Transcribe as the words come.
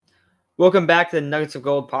Welcome back to the Nuggets of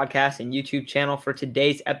Gold podcast and YouTube channel. For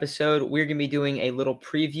today's episode, we're going to be doing a little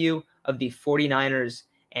preview of the 49ers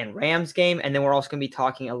and Rams game, and then we're also going to be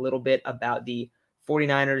talking a little bit about the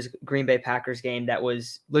 49ers Green Bay Packers game that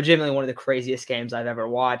was legitimately one of the craziest games I've ever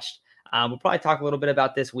watched. We'll probably talk a little bit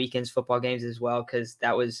about this weekend's football games as well, because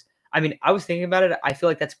I was thinking about it. I feel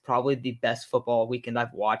like that's probably the best football weekend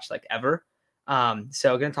I've watched ever.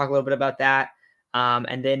 So going to talk a little bit about that.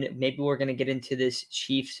 And then maybe we're going to get into this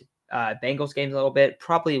Chiefs Bengals games a little bit.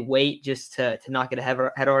 Probably wait just to not get ahead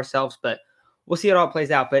of ourselves, but we'll see how it all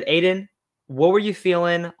plays out. But Aiden, what were you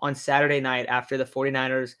feeling on Saturday night after the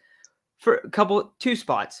 49ers for two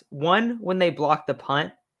spots? One when they blocked the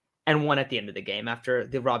punt, and one at the end of the game after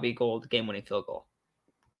the Robbie Gould game-winning field goal.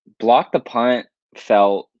 Block the punt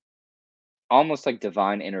felt almost like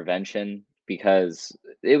divine intervention because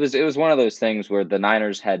it was one of those things where the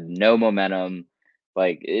Niners had no momentum.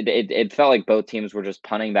 Like it felt like both teams were just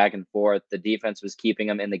punting back and forth. The defense was keeping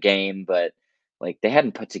them in the game, but like they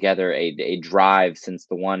hadn't put together a drive since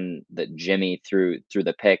the one that Jimmy threw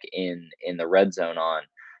the pick in the red zone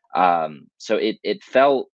on. So it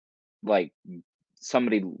felt like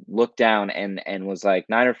somebody looked down and was like,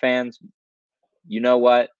 Niner fans, you know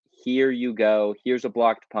what? Here you go. Here's a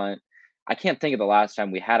blocked punt. I can't think of the last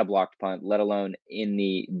time we had a blocked punt, let alone in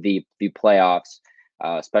the playoffs.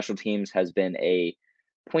 Special teams has been a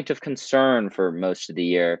point of concern for most of the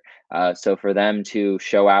year. So for them to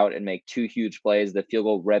show out and make two huge plays, the field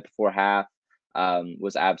goal right before half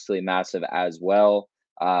was absolutely massive as well.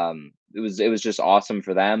 It was just awesome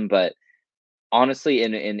for them. But honestly,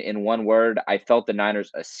 in one word, I felt the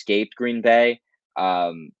Niners escaped Green Bay.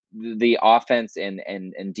 The offense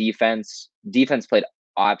and defense played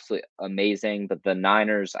absolutely amazing, but the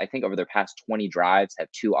Niners, I think over their past 20 drives,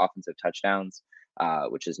 have two offensive touchdowns,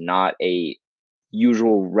 which is not a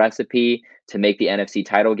usual recipe to make the NFC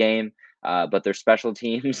title game. But their special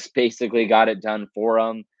teams basically got it done for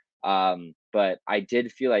them. But I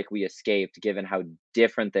did feel like we escaped, given how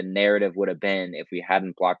different the narrative would have been if we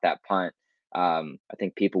hadn't blocked that punt. I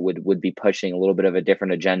think people would be pushing a little bit of a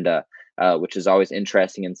different agenda, which is always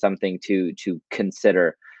interesting and something to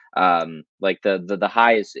consider. Like the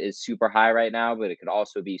high is super high right now, but it could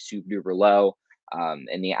also be super duper low.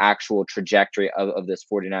 And the actual trajectory of this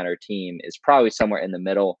 49er team is probably somewhere in the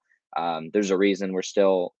middle. There's a reason we're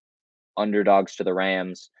still underdogs to the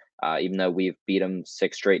Rams, even though we've beat them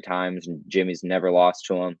 6 straight times and Jimmy's never lost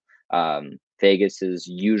to them. Vegas is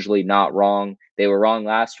usually not wrong. They were wrong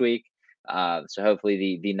last week. So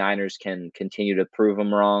hopefully the Niners can continue to prove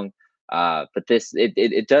them wrong. But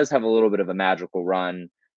it does have a little bit of a magical run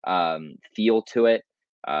feel to it.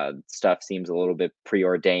 Stuff seems a little bit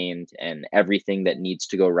preordained, and everything that needs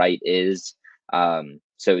to go right is.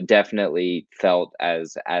 So it definitely felt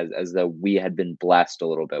as though we had been blessed a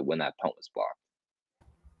little bit when that punt was blocked.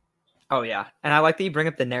 Oh yeah, and I like that you bring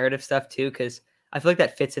up the narrative stuff too, because I feel like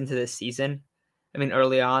that fits into this season. I mean,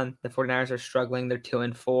 early on, the 49ers are struggling. They're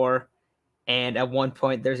 2-4. And at one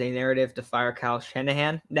point, there's a narrative to fire Kyle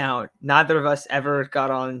Shanahan. Now, neither of us ever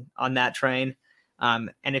got on that train.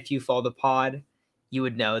 And if you follow the pod, you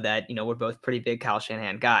would know that we're both pretty big Kyle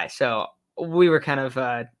Shanahan guys. So we were kind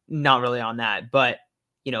of not really on that. But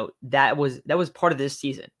that was part of this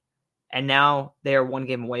season. And now they are one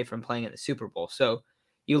game away from playing in the Super Bowl. So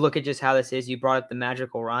you look at just how this is. You brought up the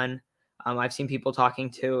magical run. I've seen people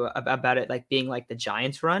talking about it like being like the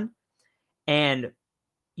Giants run, and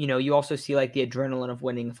you also see like the adrenaline of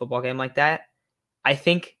winning a football game like that. I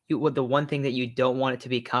think the one thing that you don't want it to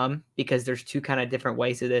become, because there's two kind of different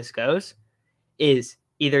ways that this goes, is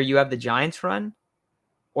either you have the Giants run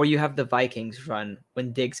or you have the Vikings run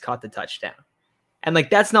when Diggs caught the touchdown. And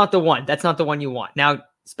that's not the one. That's not the one you want. Now,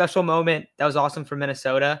 special moment, that was awesome for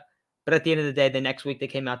Minnesota, but at the end of the day, the next week they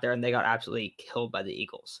came out there and they got absolutely killed by the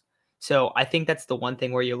Eagles. So I think that's the one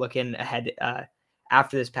thing where you're looking ahead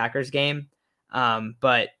after this Packers game.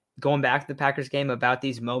 But going back to the Packers game about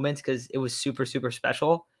these moments, because it was super, super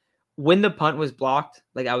special. When the punt was blocked,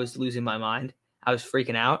 I was losing my mind. I was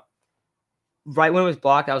freaking out. Right when it was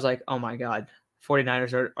blocked, I was like, oh my God,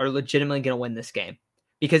 49ers are legitimately going to win this game,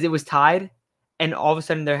 because it was tied. And all of a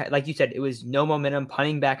sudden, there, like you said, it was no momentum,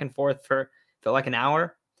 punting back and forth for like an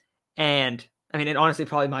hour. And I mean, it honestly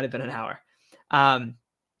probably might have been an hour.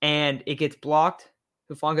 And it gets blocked.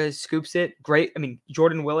 Hufanga scoops it. Great. I mean,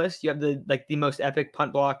 Jordan Willis, you have the most epic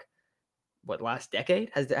punt block. What, last decade?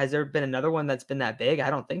 Has there been another one that's been that big? I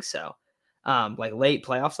don't think so. Late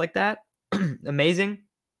playoffs like that. Amazing.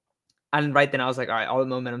 And right then I was like, all right, all the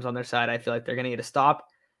momentum's on their side. I feel like they're going to get a stop.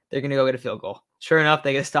 They're going to go get a field goal. Sure enough,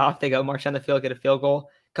 they get a stop. They go march down the field, get a field goal.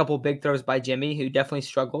 A couple big throws by Jimmy, who definitely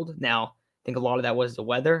struggled. Now, think a lot of that was the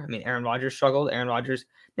weather. I mean, Aaron Rodgers struggled. Aaron Rodgers,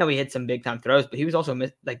 he hit some big time throws, but he was also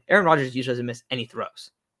Aaron Rodgers usually doesn't miss any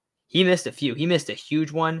throws. He missed a few. He missed a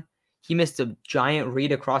huge one. He missed a giant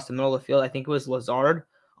read across the middle of the field. I think it was Lazard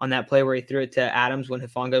on that play where he threw it to Adams when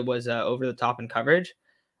Hufanga was over the top in coverage.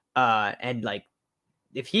 And like,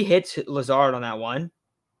 if he hits Lazard on that one,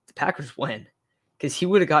 the Packers win because he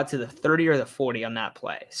would have got to the 30 or the 40 on that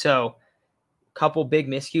play. So a couple big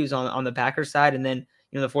miscues on the Packers side. And then,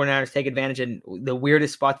 the 49ers take advantage in the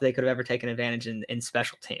weirdest spot that they could have ever taken advantage in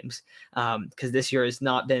special teams. Because this year has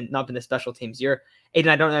not been the special teams year. Aiden,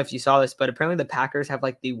 I don't know if you saw this, but apparently the Packers have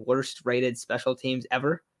like the worst rated special teams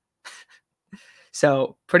ever.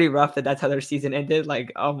 So pretty rough that's how their season ended.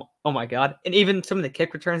 Like, oh my God. And even some of the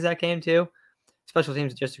kick returns that game too. Special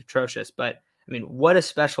teams just atrocious. But I mean, what a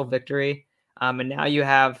special victory. And now you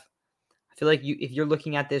have, I feel like if you're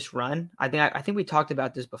looking at this run, I think we talked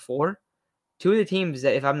about this before. Two of the teams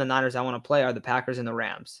that if I'm the Niners I want to play are the Packers and the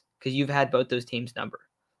Rams because you've had both those teams number.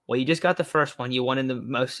 Well, you just got the first one. You won in the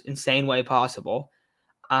most insane way possible.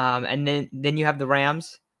 And then you have the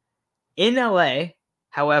Rams in LA.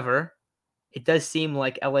 However, it does seem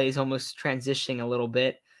like LA is almost transitioning a little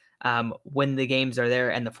bit when the games are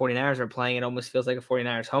there and the 49ers are playing. It almost feels like a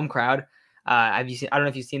 49ers home crowd. I don't know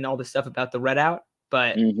if you've seen all this stuff about the red out,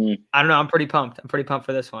 but I don't know. I'm pretty pumped. I'm pretty pumped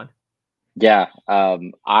for this one. Yeah.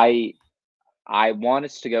 I want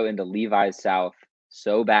us to go into Levi's South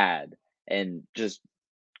so bad and just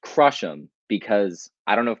crush them because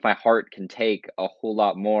I don't know if my heart can take a whole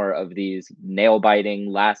lot more of these nail-biting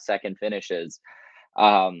last-second finishes.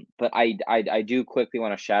 But I do quickly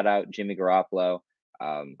want to shout out Jimmy Garoppolo.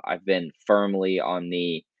 I've been firmly on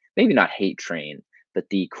the maybe not hate train, but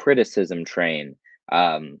the criticism train.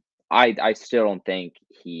 I still don't think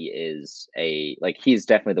he is he's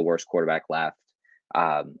definitely the worst quarterback left.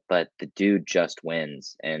 But the dude just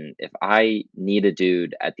wins. And if I need a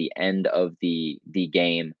dude at the end of the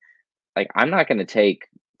game, like I'm not going to take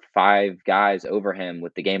 5 guys over him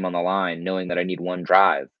with the game on the line, knowing that I need one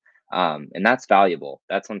drive. And that's valuable.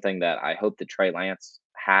 That's something that I hope that Trey Lance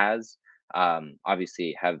has.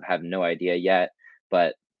 Obviously have no idea yet,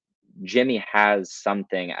 but Jimmy has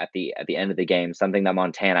something at the end of the game, something that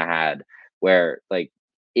Montana had, where like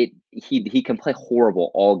he can play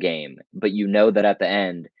horrible all game, but you know that at the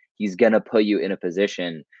end he's gonna put you in a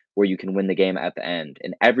position where you can win the game at the end.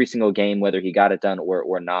 In every single game, whether he got it done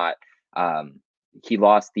or not, he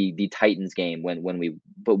lost the Titans game when we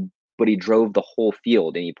but he drove the whole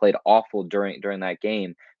field and he played awful during that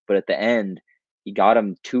game. But at the end, he got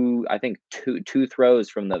him two throws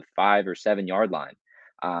from the 5 or 7 yard line.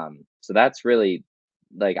 So that's really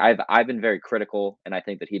like I've been very critical, and I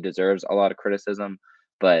think that he deserves a lot of criticism.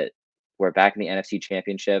 But we're back in the NFC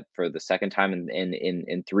Championship for the second time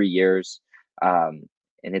in 3 years, and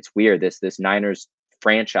it's weird. This Niners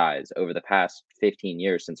franchise over the past 15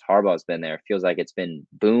 years since Harbaugh's been there feels like it's been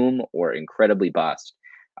boom or incredibly bust.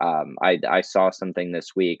 I saw something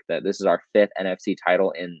this week that this is our 5th NFC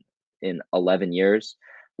title in 11 years,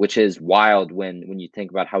 which is wild when you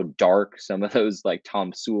think about how dark some of those like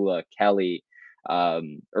Tom Sula, Kelly,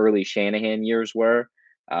 early Shanahan years were.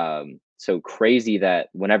 So crazy that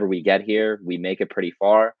whenever we get here, we make it pretty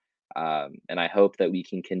far. And I hope that we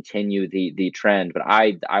can continue the trend. But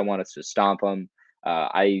I want us to stomp them.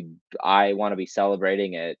 I want to be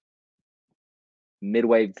celebrating it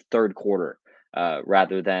midway third quarter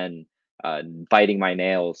rather than biting my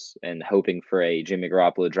nails and hoping for a Jimmy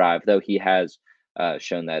Garoppolo drive, though he has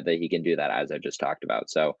shown that he can do that, as I just talked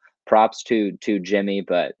about. So props to Jimmy,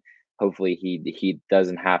 but hopefully he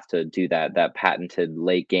doesn't have to do that patented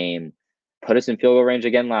late game. Put us in field goal range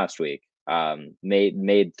again last week.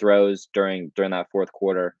 Made throws during that fourth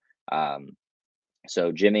quarter.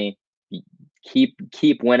 So Jimmy,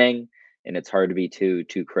 keep winning, and it's hard to be too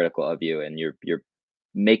critical of you, and you're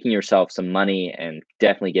making yourself some money and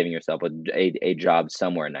definitely giving yourself a job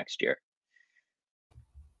somewhere next year.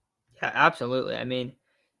 Yeah, absolutely. I mean,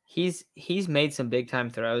 he's made some big time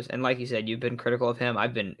throws, and like you said, you've been critical of him.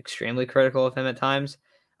 I've been extremely critical of him at times.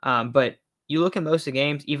 But you look at most of the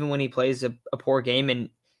games, even when he plays a poor game and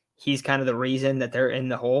he's kind of the reason that they're in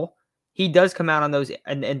the hole, he does come out on those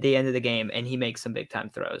at the end of the game and he makes some big time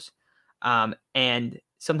throws. And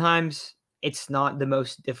sometimes it's not the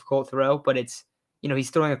most difficult throw, but it's, he's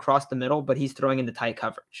throwing across the middle, but he's throwing into tight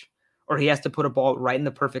coverage, or he has to put a ball right in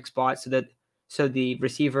the perfect spot so the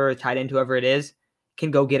receiver, tight end, whoever it is,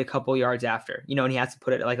 can go get a couple yards after, and he has to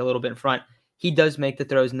put it like a little bit in front. He does make the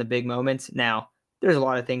throws in the big moments. Now, there's a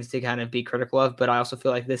lot of things to kind of be critical of, but I also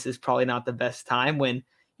feel like this is probably not the best time when,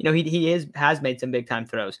 he has made some big time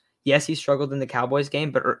throws. Yes, he struggled in the Cowboys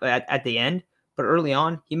game, but at the end, but early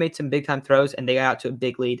on, he made some big time throws and they got out to a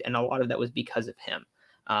big lead, and a lot of that was because of him.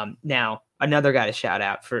 Now, another guy to shout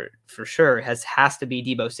out for sure has to be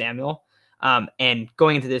Deebo Samuel. And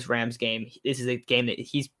going into this Rams game, this is a game that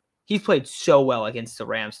he's played so well against the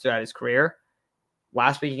Rams throughout his career.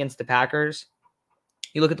 Last week against the Packers,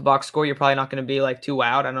 you look at the box score, you're probably not going to be like too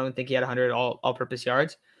wowed. I don't think he had 100 all-purpose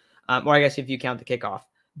yards, or I guess if you count the kickoff.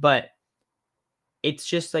 But it's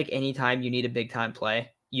just like anytime you need a big-time play,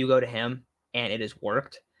 you go to him, and it has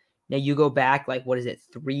worked. Now you go back, like, what is it,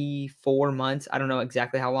 3-4 months? I don't know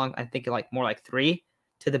exactly how long. I think like more like 3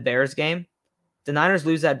 to the Bears game. The Niners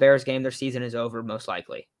lose that Bears game, their season is over most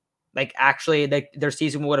likely. Like, actually, their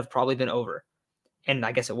season would have probably been over. And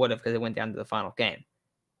I guess it would have because it went down to the final game.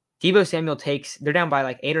 Deebo Samuel they're down by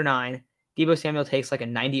like 8 or 9. Deebo Samuel takes like a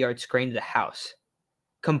 90-yard screen to the house.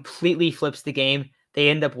 Completely flips the game. They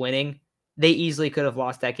end up winning. They easily could have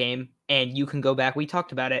lost that game. And you can go back. We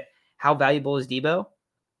talked about it. How valuable is Deebo?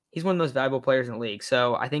 He's one of the most valuable players in the league.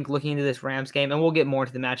 So I think looking into this Rams game, and we'll get more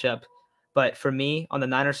into the matchup, but for me on the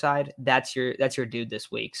Niners side, that's your dude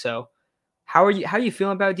this week. So how are you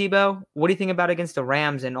feeling about Deebo? What do you think about against the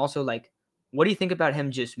Rams? And also, like, what do you think about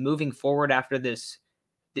him just moving forward after this?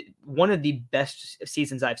 One of the best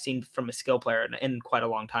seasons I've seen from a skill player in quite a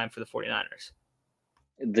long time for the 49ers.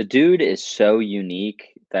 The dude is so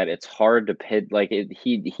unique that it's hard to pit. Like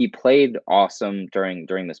he played awesome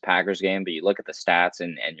during this Packers game, but you look at the stats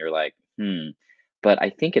and you're like, hmm. But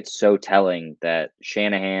I think it's so telling that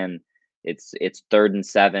Shanahan, it's 3rd and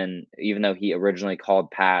 7. Even though he originally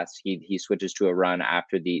called pass, he switches to a run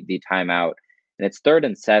after the timeout, and it's 3rd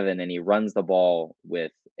and 7, and he runs the ball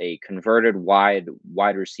with a converted wide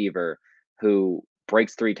receiver who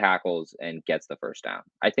breaks 3 tackles and gets the first down.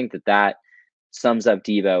 I think that sums up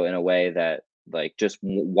Deebo in a way that, like, just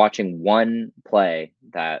watching one play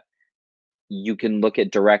that you can look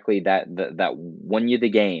at directly that won you the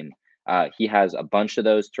game. He has a bunch of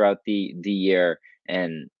those throughout the year,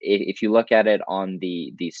 and if you look at it on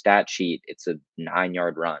the stat sheet, it's a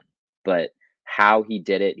 9-yard run. But how he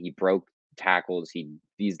did it, he broke tackles.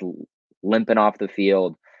 He's limping off the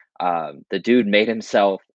field. The dude made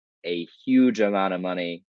himself a huge amount of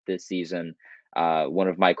money this season. One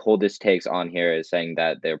of my coldest takes on here is saying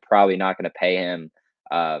that they're probably not going to pay him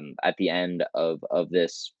at the end of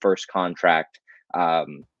this first contract.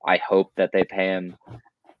 I hope that they pay him.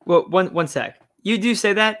 Well, one sec. You do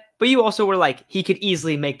say that, but you also were like, he could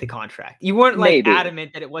easily make the contract. You weren't like Maybe.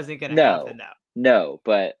 adamant that it wasn't going to happen, though. No,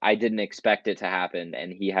 but I didn't expect it to happen,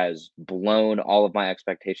 and he has blown all of my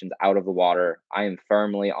expectations out of the water. I am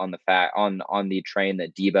firmly on the train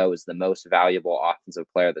that Deebo is the most valuable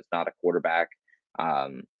offensive player that's not a quarterback.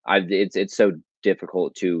 It's so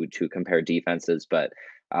difficult to compare defenses, but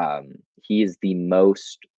he is the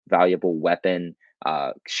most valuable weapon.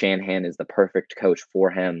 Shanahan is the perfect coach for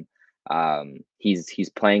him. He's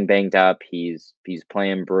playing banged up. He's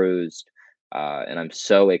playing bruised. And I'm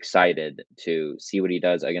so excited to see what he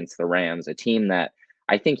does against the Rams, a team that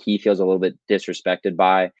I think he feels a little bit disrespected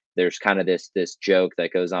by. There's kind of this joke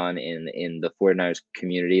that goes on in the 49ers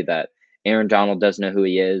community that Aaron Donald doesn't know who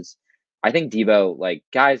he is. I think Deebo, like,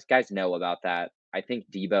 guys know about that. I think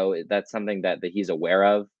Deebo, that's something that he's aware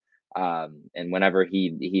of. And whenever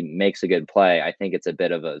he makes a good play, I think it's a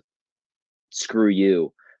bit of a screw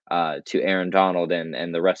you to Aaron Donald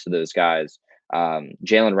and the rest of those guys.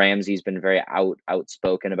 Jalen Ramsey's been very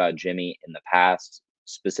outspoken about Jimmy in the past,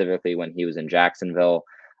 specifically when he was in Jacksonville.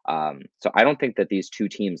 So I don't think that these two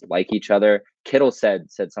teams like each other. Kittle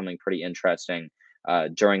said something pretty interesting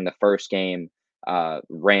during the first game.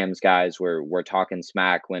 Rams guys were talking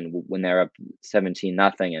smack when they're up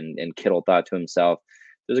 17-0, and Kittle thought to himself,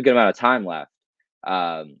 "There's a good amount of time left."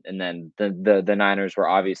 And then the Niners were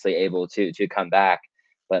obviously able to come back,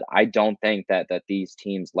 but I don't think that these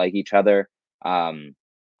teams like each other.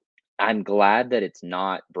 I'm glad that it's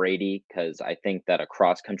not Brady, because I think that a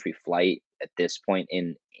cross country flight at this point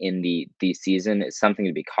in the season is something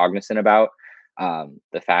to be cognizant about.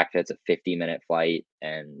 The fact that it's a 50-minute flight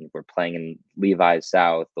and we're playing in Levi's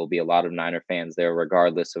South, there'll be a lot of Niner fans there,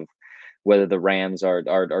 regardless of whether the Rams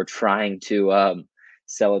are trying to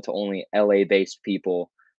sell it to only LA based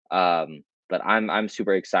people. But I'm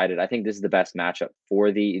super excited. I think this is the best matchup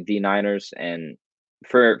for the Niners, and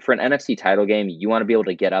for an NFC title game, you want to be able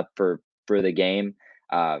to get up for the game.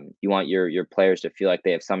 You want your players to feel like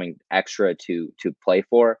they have something extra to play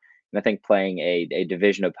for. And I think playing a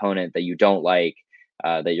division opponent that you don't like,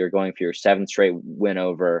 that you're going for your 7th straight win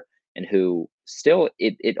over, and who still,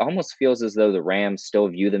 it almost feels as though the Rams still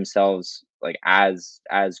view themselves like as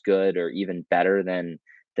good or even better than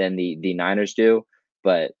the Niners do.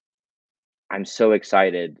 But I'm so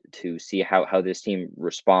excited to see how this team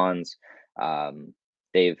responds. Um,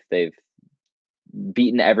 they've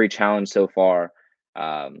beaten every challenge so far,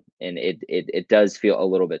 and it does feel a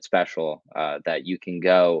little bit special that you can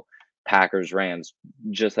go Packers Rams,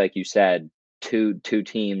 just like you said, two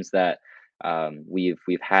teams that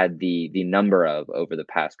we've had the number of over the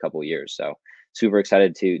past couple years. So super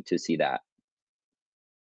excited to see that.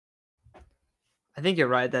 I think you're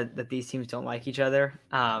right that these teams don't like each other.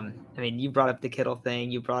 I mean, you brought up the Kittle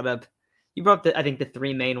thing. You brought up I think the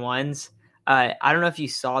three main ones. I don't know if you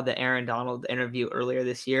saw the Aaron Donald interview earlier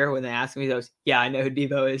this year when they asked him, he goes, "Yeah, I know who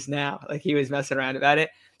Debo is now." Like he was messing around about it.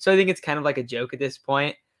 So I think it's kind of like a joke at this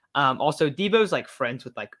point. Also, Debo's like friends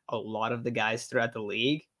with like a lot of the guys throughout the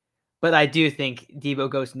league, but I do think Debo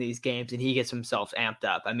goes in these games and he gets himself amped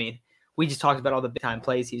up. I mean, we just talked about all the big time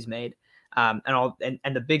plays he's made, and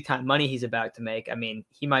the big time money he's about to make. I mean,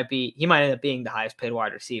 he might end up being the highest paid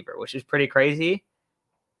wide receiver, which is pretty crazy.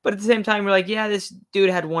 But at the same time, we're like, yeah, this dude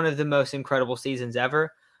had one of the most incredible seasons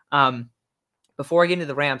ever. Um, Before I get into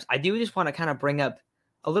the Rams, I do just want to kind of bring up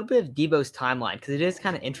a little bit of Debo's timeline because it is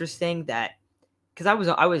kind of interesting that because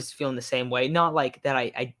I was feeling the same way. Not like that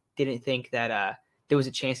I didn't think that there was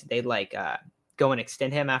a chance that they'd like go and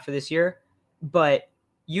extend him after this year, but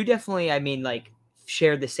you definitely, I mean, like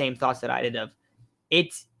shared the same thoughts that I did of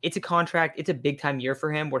it's a contract, it's a big time year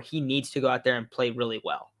for him where he needs to go out there and play really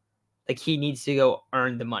well. Like he needs to go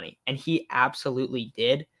earn the money, and he absolutely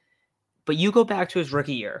did. But you go back to his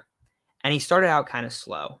rookie year, and he started out kind of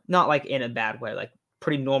slow, not like in a bad way, like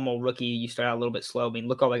pretty normal rookie. You start out a little bit slow. I mean,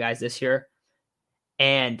 look all the guys this year,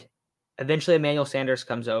 and eventually Emmanuel Sanders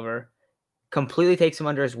comes over, completely takes him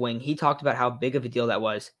under his wing. He talked about how big of a deal that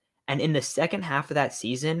was, and in the second half of that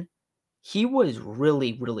season, he was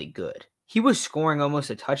really, really good. He was scoring almost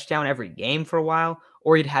a touchdown every game for a while,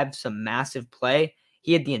 or he'd have some massive play.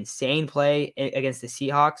 He had the insane play against the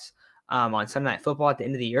Seahawks on Sunday Night Football at the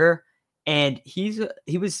end of the year, and he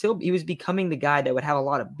was becoming the guy that would have a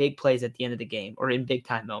lot of big plays at the end of the game or in big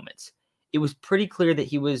time moments. It was pretty clear that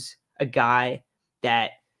he was a guy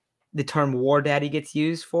that the term war daddy gets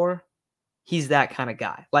used for. He's that kind of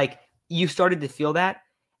guy. Like you started to feel that,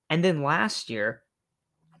 and then last year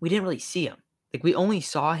we didn't really see him. Like we only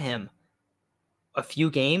saw him a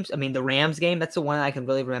few games. I mean, the Rams game, that's the one I can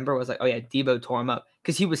really remember was like, oh yeah, Debo tore him up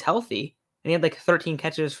because he was healthy and he had like 13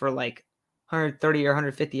 catches for like 130 or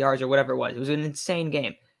 150 yards or whatever it was. It was an insane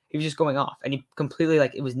game. He was just going off and he completely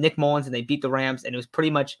like it was Nick Mullins and they beat the Rams and it was pretty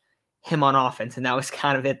much him on offense and that was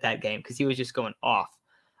kind of it that game because he was just going off.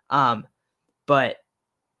 But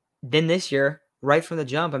then this year, right from the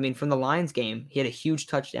jump, I mean, from the Lions game, he had a huge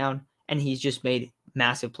touchdown and he's just made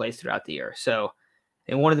massive plays throughout the year. So,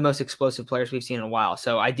 and one of the most explosive players we've seen in a while.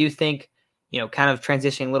 So I do think, kind of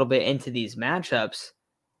transitioning a little bit into these matchups,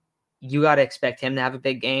 you got to expect him to have a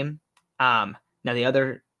big game. Now the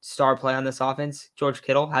other star play on this offense, George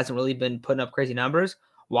Kittle, hasn't really been putting up crazy numbers.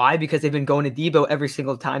 Why? Because they've been going to Debo every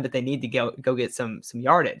single time that they need to go get some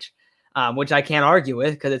yardage, which I can't argue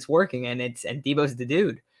with because it's working and Debo's the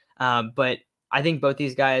dude. But I think both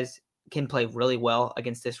these guys can play really well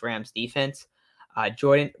against this Rams defense.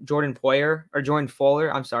 Jordan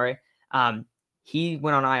Fuller, I'm sorry. He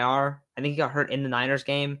went on IR. I think he got hurt in the Niners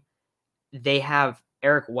game. They have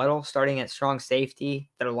Eric Weddle starting at strong safety.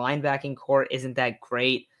 Their linebacking core isn't that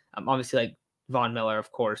great. Obviously, like Von Miller,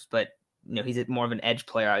 of course, but he's more of an edge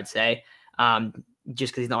player, I would say,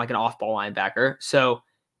 just because he's not like an off-ball linebacker. So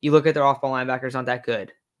you look at their off-ball linebackers, not that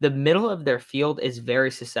good. The middle of their field is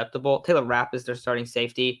very susceptible. Taylor Rapp is their starting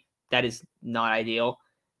safety. That is not ideal.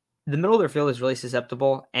 The middle of their field is really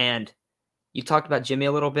susceptible, and you talked about Jimmy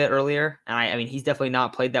a little bit earlier, and I mean, he's definitely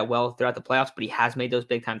not played that well throughout the playoffs, but he has made those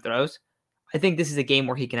big-time throws. I think this is a game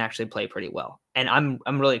where he can actually play pretty well, and I'm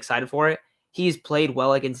really excited for it. He's played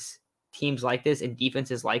well against teams like this and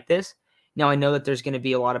defenses like this. Now, I know that there's going to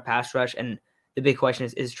be a lot of pass rush, and the big question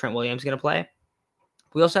is Trent Williams going to play?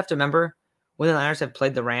 We also have to remember when the Niners have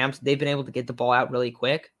played the Rams, they've been able to get the ball out really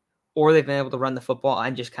quick, or they've been able to run the football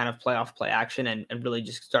and just kind of play off play action and really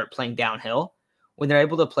just start playing downhill. When they're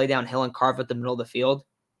able to play downhill and carve at the middle of the field,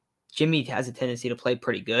 Jimmy has a tendency to play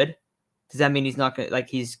pretty good. Does that mean he's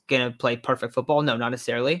gonna play perfect football? No, not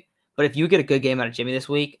necessarily. But if you get a good game out of Jimmy this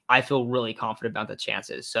week, I feel really confident about the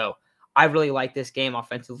chances. So I really like this game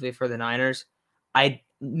offensively for the Niners. I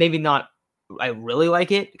really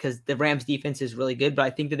like it because the Rams defense is really good, but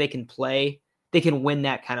I think that they can win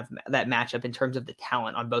that kind of that matchup in terms of the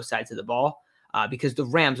talent on both sides of the ball because the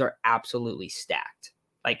Rams are absolutely stacked.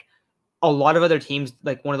 Like a lot of other teams,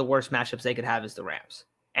 like one of the worst matchups they could have is the Rams.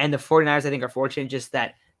 And the 49ers, I think, are fortunate just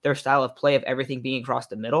that their style of play of everything being across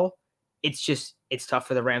the middle it's tough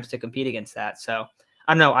for the Rams to compete against that. So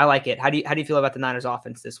I don't know. I like it. How do you feel about the Niners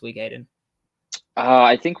offense this week, Aiden?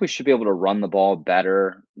 I think we should be able to run the ball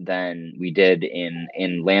better than we did in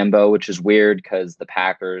Lambeau, which is weird because the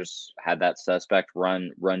Packers had that suspect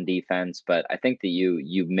run defense. But I think that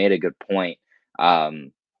you made a good point.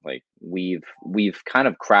 Like we've kind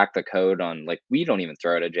of cracked the code on, like, we don't even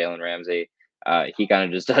throw it at Jalen Ramsey. He kind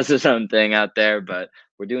of just does his own thing out there. But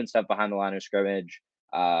we're doing stuff behind the line of scrimmage.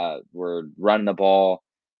 We're running the ball.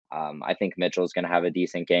 I think Mitchell's going to have a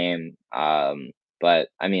decent game. But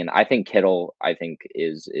I mean, I think Kittle, I think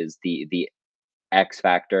is the X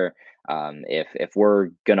factor. If we're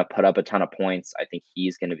gonna put up a ton of points, I think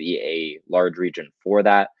he's gonna be a large region for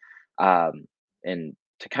that. And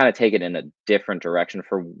to kind of take it in a different direction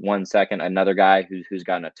for 1 second, another guy who's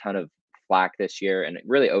gotten a ton of flack this year and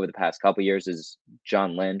really over the past couple years is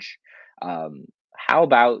John Lynch. How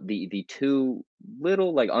about the two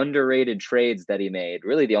little, like, underrated trades that he made?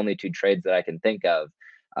 Really, the only two trades that I can think of,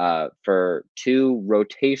 for two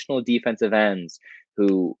rotational defensive ends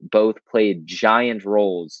who both played giant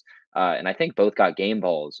roles, and I think both got game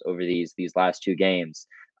balls over these last two games.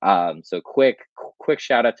 So quick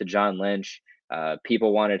shout out to John Lynch.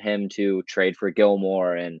 People wanted him to trade for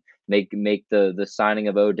Gilmore and make the signing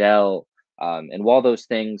of Odell. And while those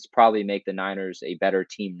things probably make the Niners a better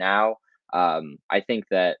team now, I think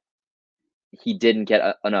that he didn't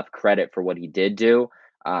get enough credit for what he did do.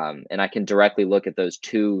 And I can directly look at those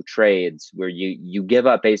two trades where you give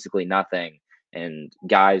up basically nothing, and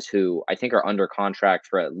guys who I think are under contract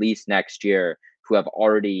for at least next year who have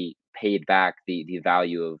already paid back the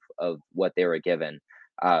value of what they were given.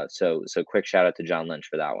 So quick shout out to John Lynch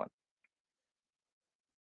for that one.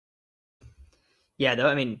 Yeah, though,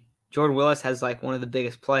 I mean, Jordan Willis has like one of the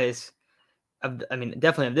biggest plays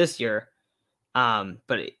definitely of this year.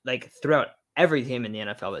 But like throughout every team in the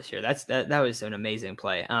NFL this year, that was an amazing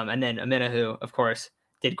play. And then Amenahu, of course,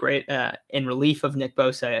 did great in relief of Nick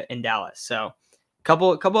Bosa in Dallas. So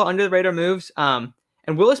couple under the radar moves. And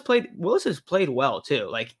Willis has played well too.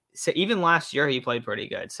 Like, so even last year he played pretty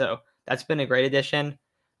good. So that's been a great addition.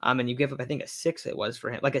 And you give up, I think, a 6 it was for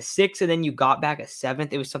him, like a 6, and then you got back a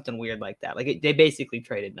 7th. It was something weird like that. Like they basically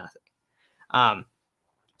traded nothing.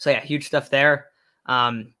 So yeah, huge stuff there.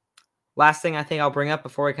 Last thing I think I'll bring up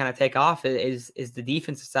before we kind of take off is the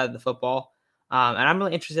defensive side of the football. And I'm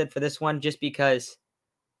really interested for this one just because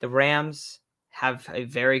the Rams have a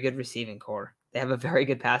very good receiving core. They have a very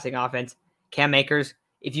good passing offense. Cam Akers,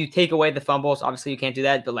 if you take away the fumbles, obviously you can't do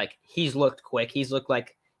that, but like he's looked quick. He's looked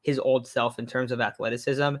like his old self in terms of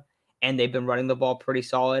athleticism, and they've been running the ball pretty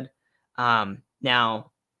solid.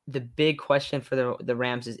 Now, the big question for the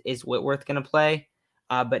Rams is Whitworth going to play?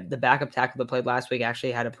 But the backup tackle that played last week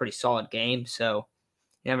actually had a pretty solid game. So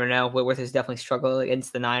you never know. Whitworth has definitely struggled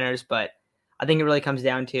against the Niners, but I think it really comes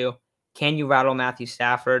down to, can you rattle Matthew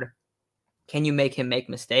Stafford? Can you make him make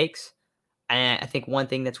mistakes? And I think one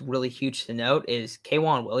thing that's really huge to note is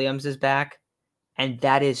K'Waun Williams is back. And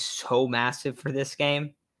that is so massive for this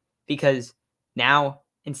game because now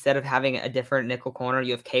instead of having a different nickel corner,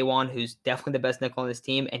 you have K'Waun, who's definitely the best nickel on this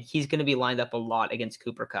team, and he's going to be lined up a lot against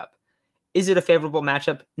Cooper Kupp. Is it a favorable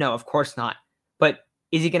matchup? No, of course not. But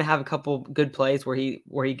is he going to have a couple good plays where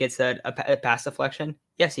he gets a pass deflection?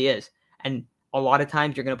 Yes, he is. And a lot of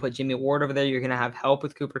times you're going to put Jimmy Ward over there. You're going to have help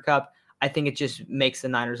with Cooper Kupp. I think it just makes the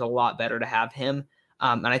Niners a lot better to have him.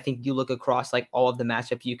 And I think you look across like all of the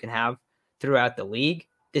matchups you can have throughout the league.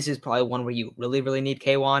 This is probably one where you really, really need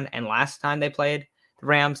K'Waun. And last time they played the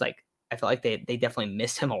Rams, like I feel like they definitely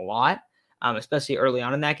missed him a lot, especially early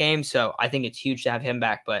on in that game. So I think it's huge to have him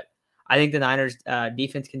back. But I think the Niners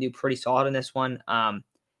defense can do pretty solid in this one. And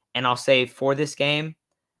I'll say for this game,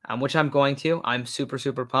 which I'm super,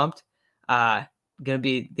 super pumped. Gonna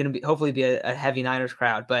be hopefully be a heavy Niners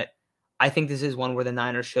crowd, but I think this is one where the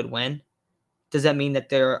Niners should win. Does that mean that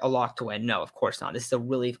they're a lock to win? No, of course not. This is a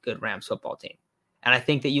really good Rams football team. And I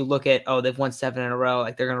think that you look at, they've won 7 in a row,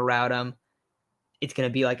 like they're going to rout them. It's going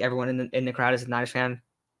to be like everyone in the crowd is a Niners fan.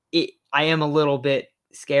 I am a little bit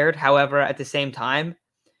scared. However, at the same time,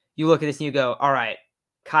 you look at this and you go, all right,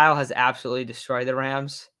 Kyle has absolutely destroyed the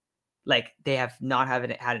Rams. Like they have not had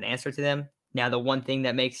an answer to them. Now, the one thing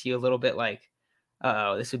that makes you a little bit like,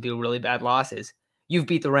 this would be a really bad loss is you've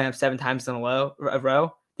beat the Rams 7 times in a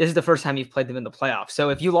row. This is the first time you've played them in the playoffs. So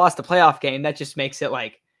if you lost the playoff game, that just makes it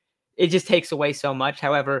like, it just takes away so much.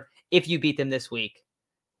 However, if you beat them this week,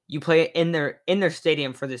 you play in their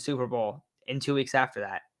stadium for the Super Bowl in 2 weeks after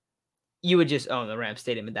that, you would just own the Rams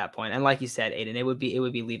stadium at that point. And like you said, Aiden, it would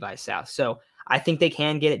be Levi South. So I think they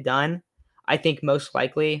can get it done. I think most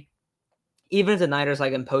likely even if the Niners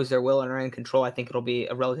like impose their will and are in control, I think it'll be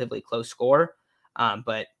a relatively close score.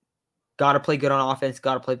 But got to play good on offense,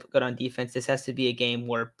 got to play good on defense. This has to be a game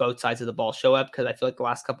where both sides of the ball show up because I feel like the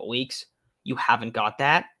last couple of weeks you haven't got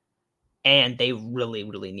that, and they really,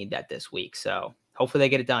 really need that this week. So hopefully they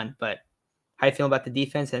get it done. But how you feeling about the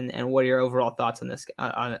defense, and what are your overall thoughts on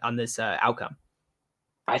this outcome?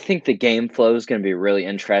 I think the game flow is going to be really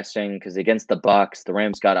interesting because against the Bucks, the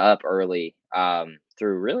Rams got up early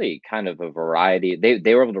through really kind of a variety.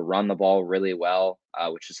 They were able to run the ball really well,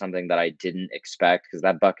 which is something that I didn't expect because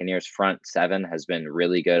that Buccaneers front seven has been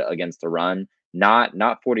really good against the run. Not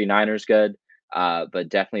 49ers good, but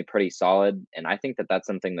definitely pretty solid. And I think that that's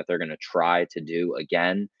something that they're going to try to do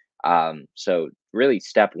again. So really,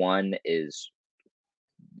 step one is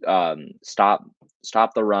stop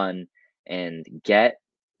the run and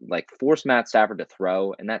force Matt Stafford to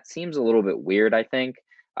throw. And that seems a little bit weird, I think,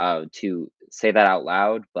 to say that out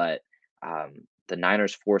loud, but the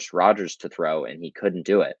Niners forced Rodgers to throw and he couldn't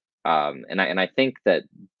do it. And I think that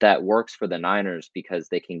that works for the Niners because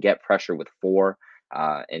they can get pressure with four,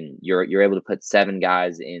 and you're able to put seven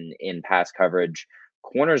guys in pass coverage.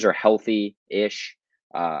 Corners are healthy ish.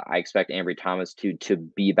 I expect Ambry Thomas to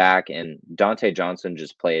be back, and Dante Johnson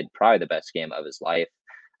just played probably the best game of his life.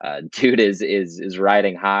 Dude is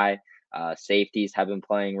riding high. Safeties have been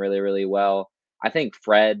playing really really well. I think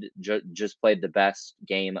Fred just played the best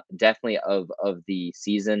game, definitely of the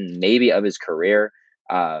season, maybe of his career.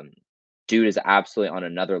 Um, Dude is absolutely on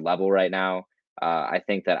another level right now. I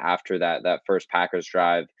think that after that first Packers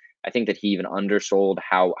drive, I think that he even undersold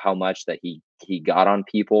how much that he got on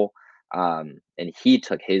people, and he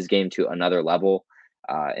took his game to another level.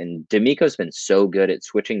 And D'Amico's been so good at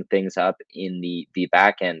switching things up in the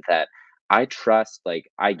back end that I trust. Like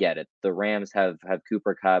I get it. The Rams have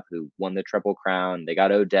Cooper Kupp who won the Triple Crown. They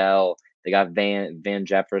got Odell. They got Van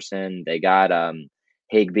Jefferson. They got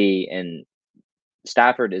Higbee, and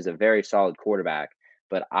Stafford is a very solid quarterback.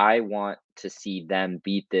 But I want to see them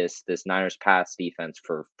beat this Niners pass defense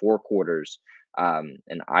for 4 quarters,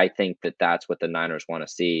 and I think that that's what the Niners want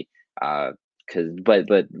to see.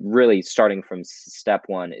 But really starting from step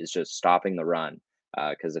one is just stopping the run.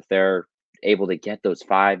 Because if they're able to get those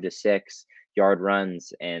 5 to 6 yard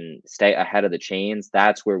runs and stay ahead of the chains,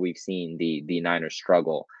 that's where we've seen the Niners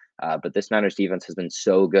struggle. But this Niners defense has been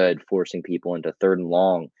so good, forcing people into third and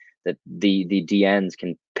long that the DNs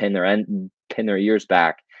can pin their ears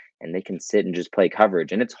back and they can sit and just play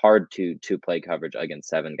coverage. And it's hard to play coverage against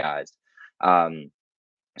seven guys. Um,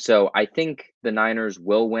 so I think the Niners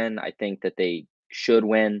will win. I think that they should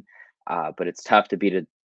win, but it's tough to beat a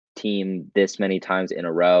team this many times in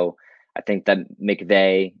a row. I think that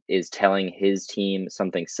McVay is telling his team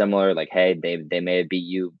something similar, like, "Hey, they may have beat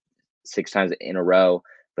you 6 times in a row,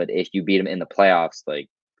 but if you beat them in the playoffs, like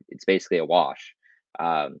it's basically a wash."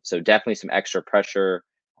 So definitely some extra pressure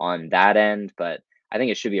on that end, but I think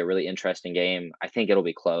it should be a really interesting game. I think it'll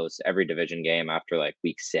be close. Every division game after like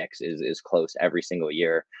week 6 is close every single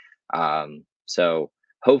year. So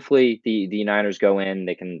hopefully the Niners go in,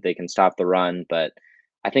 they can stop the run, but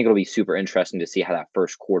I think it'll be super interesting to see how that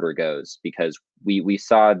first quarter goes because we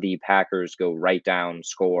saw the Packers go right down,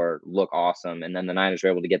 score, look awesome, and then the Niners were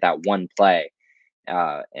able to get that one play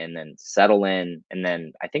and then settle in. And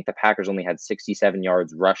then I think the Packers only had 67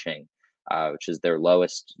 yards rushing, which is their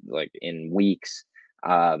lowest like in weeks.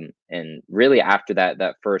 And really after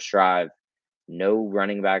that first drive, no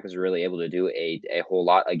running back was really able to do a whole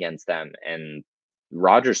lot against them. And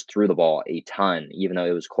Rodgers threw the ball a ton, even though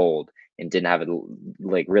it was cold and didn't have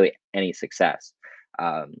like really any success.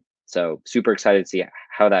 So super excited to see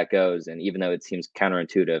how that goes. And even though it seems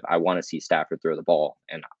counterintuitive, I want to see Stafford throw the ball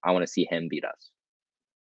and I want to see him beat us.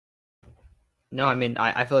 No, I mean,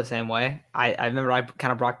 I feel the same way. I remember I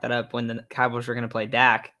kind of brought that up when the Cowboys were going to play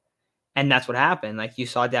Dak, and that's what happened. Like, you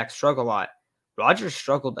saw Dak struggle a lot. Rodgers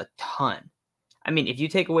struggled a ton. I mean, if you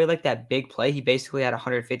take away, like, that big play, he basically had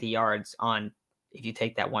 150 yards on, if you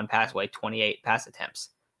take that one pass away, 28 pass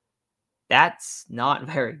attempts. That's not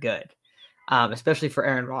very good, especially for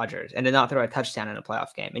Aaron Rodgers, and to not throw a touchdown in a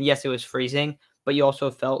playoff game. And yes, it was freezing, but you also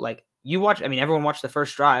felt like everyone watched the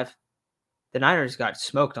first drive. The Niners got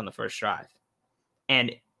smoked on the first drive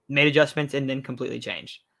and made adjustments and then completely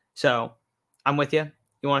changed. So I'm with you.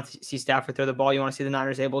 You want to see Stafford throw the ball. You want to see the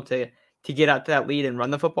Niners able to get out to that lead and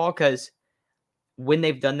run the football, because when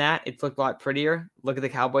they've done that, it's looked a lot prettier. Look at the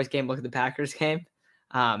Cowboys game. Look at the Packers game.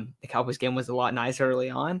 The Cowboys game was a lot nicer early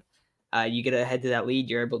on. You get ahead to that lead,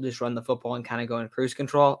 you're able to just run the football and kind of go in cruise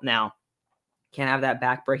control. Now, can't have that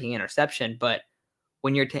back-breaking interception, but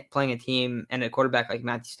when you're playing a team and a quarterback like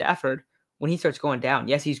Matthew Stafford, when he starts going down,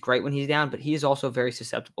 yes, he's great when he's down, but he is also very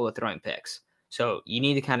susceptible to throwing picks. So you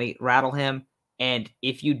need to kind of rattle him. And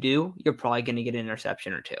if you do, you're probably going to get an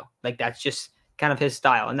interception or two. Like, that's just kind of his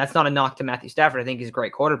style. And that's not a knock to Matthew Stafford. I think he's a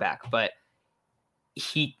great quarterback, but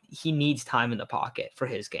he needs time in the pocket for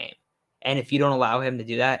his game. And if you don't allow him to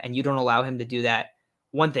do that, and you don't allow him to do that,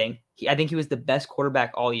 one thing, I think he was the best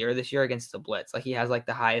quarterback all year this year against the blitz. Like, he has like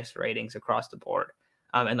the highest ratings across the board,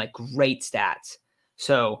 and like great stats.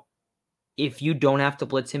 So if you don't have to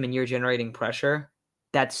blitz him and you're generating pressure,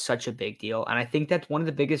 that's such a big deal. And I think that's one of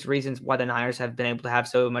the biggest reasons why the Niners have been able to have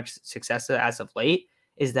so much success as of late,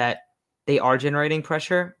 is that they are generating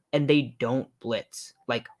pressure and they don't blitz,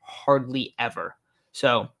 like hardly ever.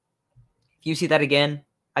 So if you see that again,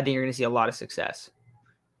 I think you're going to see a lot of success.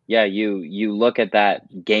 Yeah, you look at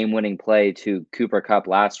that game-winning play to Cooper Kupp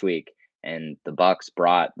last week, and the Bucks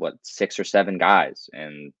brought 6 or 7 guys,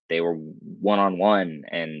 and they were one-on-one,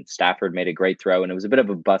 and Stafford made a great throw, and it was a bit of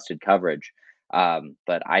a busted coverage.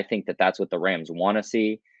 But I think that that's what the Rams want to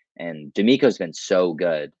see, and DeMeco's been so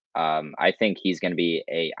good. I think he's going to be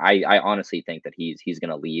I honestly think that he's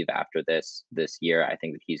going to leave after this year. I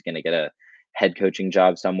think that he's going to get a head coaching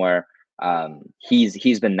job somewhere.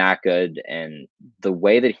 He's been that good, and the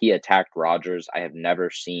way that he attacked Rodgers, I have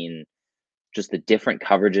never seen. Just the different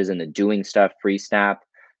coverages and the doing stuff pre-snap,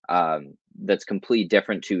 that's completely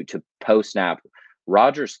different to post-snap.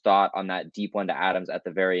 Rodgers thought on that deep one to Adams at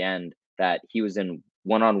the very end that he was in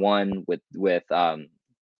one-on-one with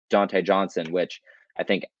Dante Johnson, which I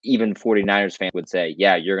think even 49ers fans would say,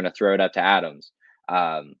 yeah, you're going to throw it up to Adams.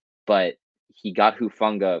 But he got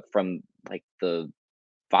Hufanga from like the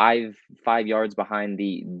five yards behind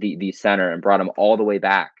the center and brought him all the way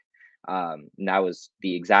back. And that was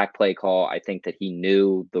the exact play call. I think that he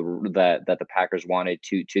knew that the Packers wanted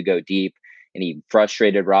to go deep, and he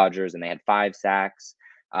frustrated Rodgers, and they had 5 sacks.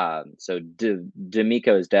 So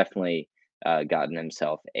DeMeco has definitely gotten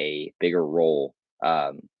himself a bigger role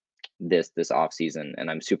this offseason, and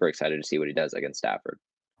I'm super excited to see what he does against Stafford.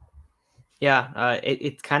 Yeah,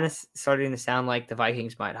 it's kind of starting to sound like the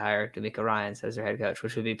Vikings might hire DeMeco Ryans as their head coach,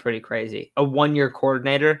 which would be pretty crazy. A 1-year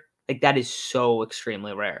coordinator, like, that is so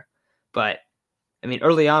extremely rare. But I mean,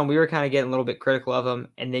 early on, we were kind of getting a little bit critical of him,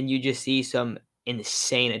 and then you just see some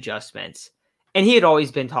insane adjustments. And he had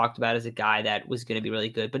always been talked about as a guy that was going to be really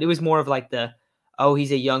good, but it was more of like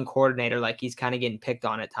he's a young coordinator, like he's kind of getting picked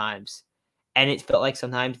on at times. And it felt like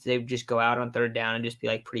sometimes they would just go out on third down and just be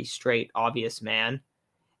like pretty straight, obvious man.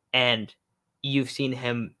 And you've seen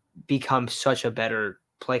him become such a better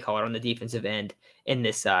play caller on the defensive end in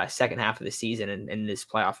this second half of the season and in this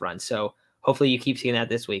playoff run. So hopefully you keep seeing that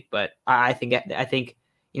this week. But I think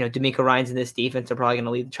DeMeco Ryans in this defense are probably going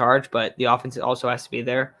to lead the charge, but the offense also has to be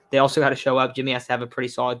there. They also got to show up. Jimmy has to have a pretty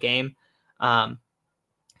solid game.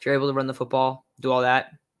 If you're able to run the football, do all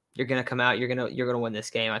that, you're going to come out. You're going to win this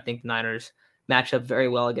game. I think the Niners match up very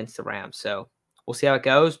well against the Rams. So we'll see how it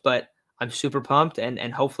goes. But I'm super pumped,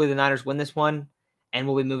 and hopefully the Niners win this one, and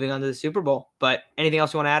we'll be moving on to the Super Bowl. But anything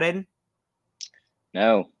else you want to add, Aiden?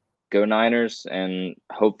 No, go Niners, and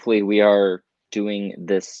hopefully we are doing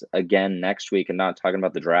this again next week and not talking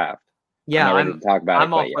about the draft. Yeah, I'm not ready to talk about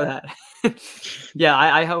I'm all for that. Yeah,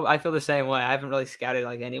 I hope I feel the same way. I haven't really scouted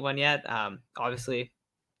like anyone yet. Obviously,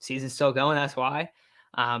 season's still going. That's why.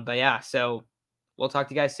 But yeah, so we'll talk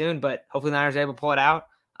to you guys soon. But hopefully, the Niners are able to pull it out.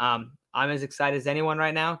 I'm as excited as anyone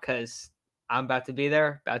right now because I'm about to be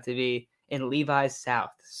there, about to be in Levi's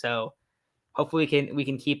South. So hopefully we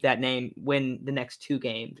can keep that name, win the next 2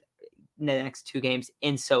 games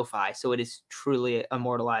in SoFi. So it is truly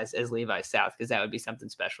immortalized as Levi's South, because that would be something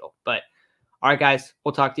special. But all right, guys,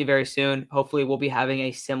 we'll talk to you very soon. Hopefully we'll be having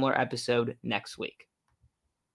a similar episode next week.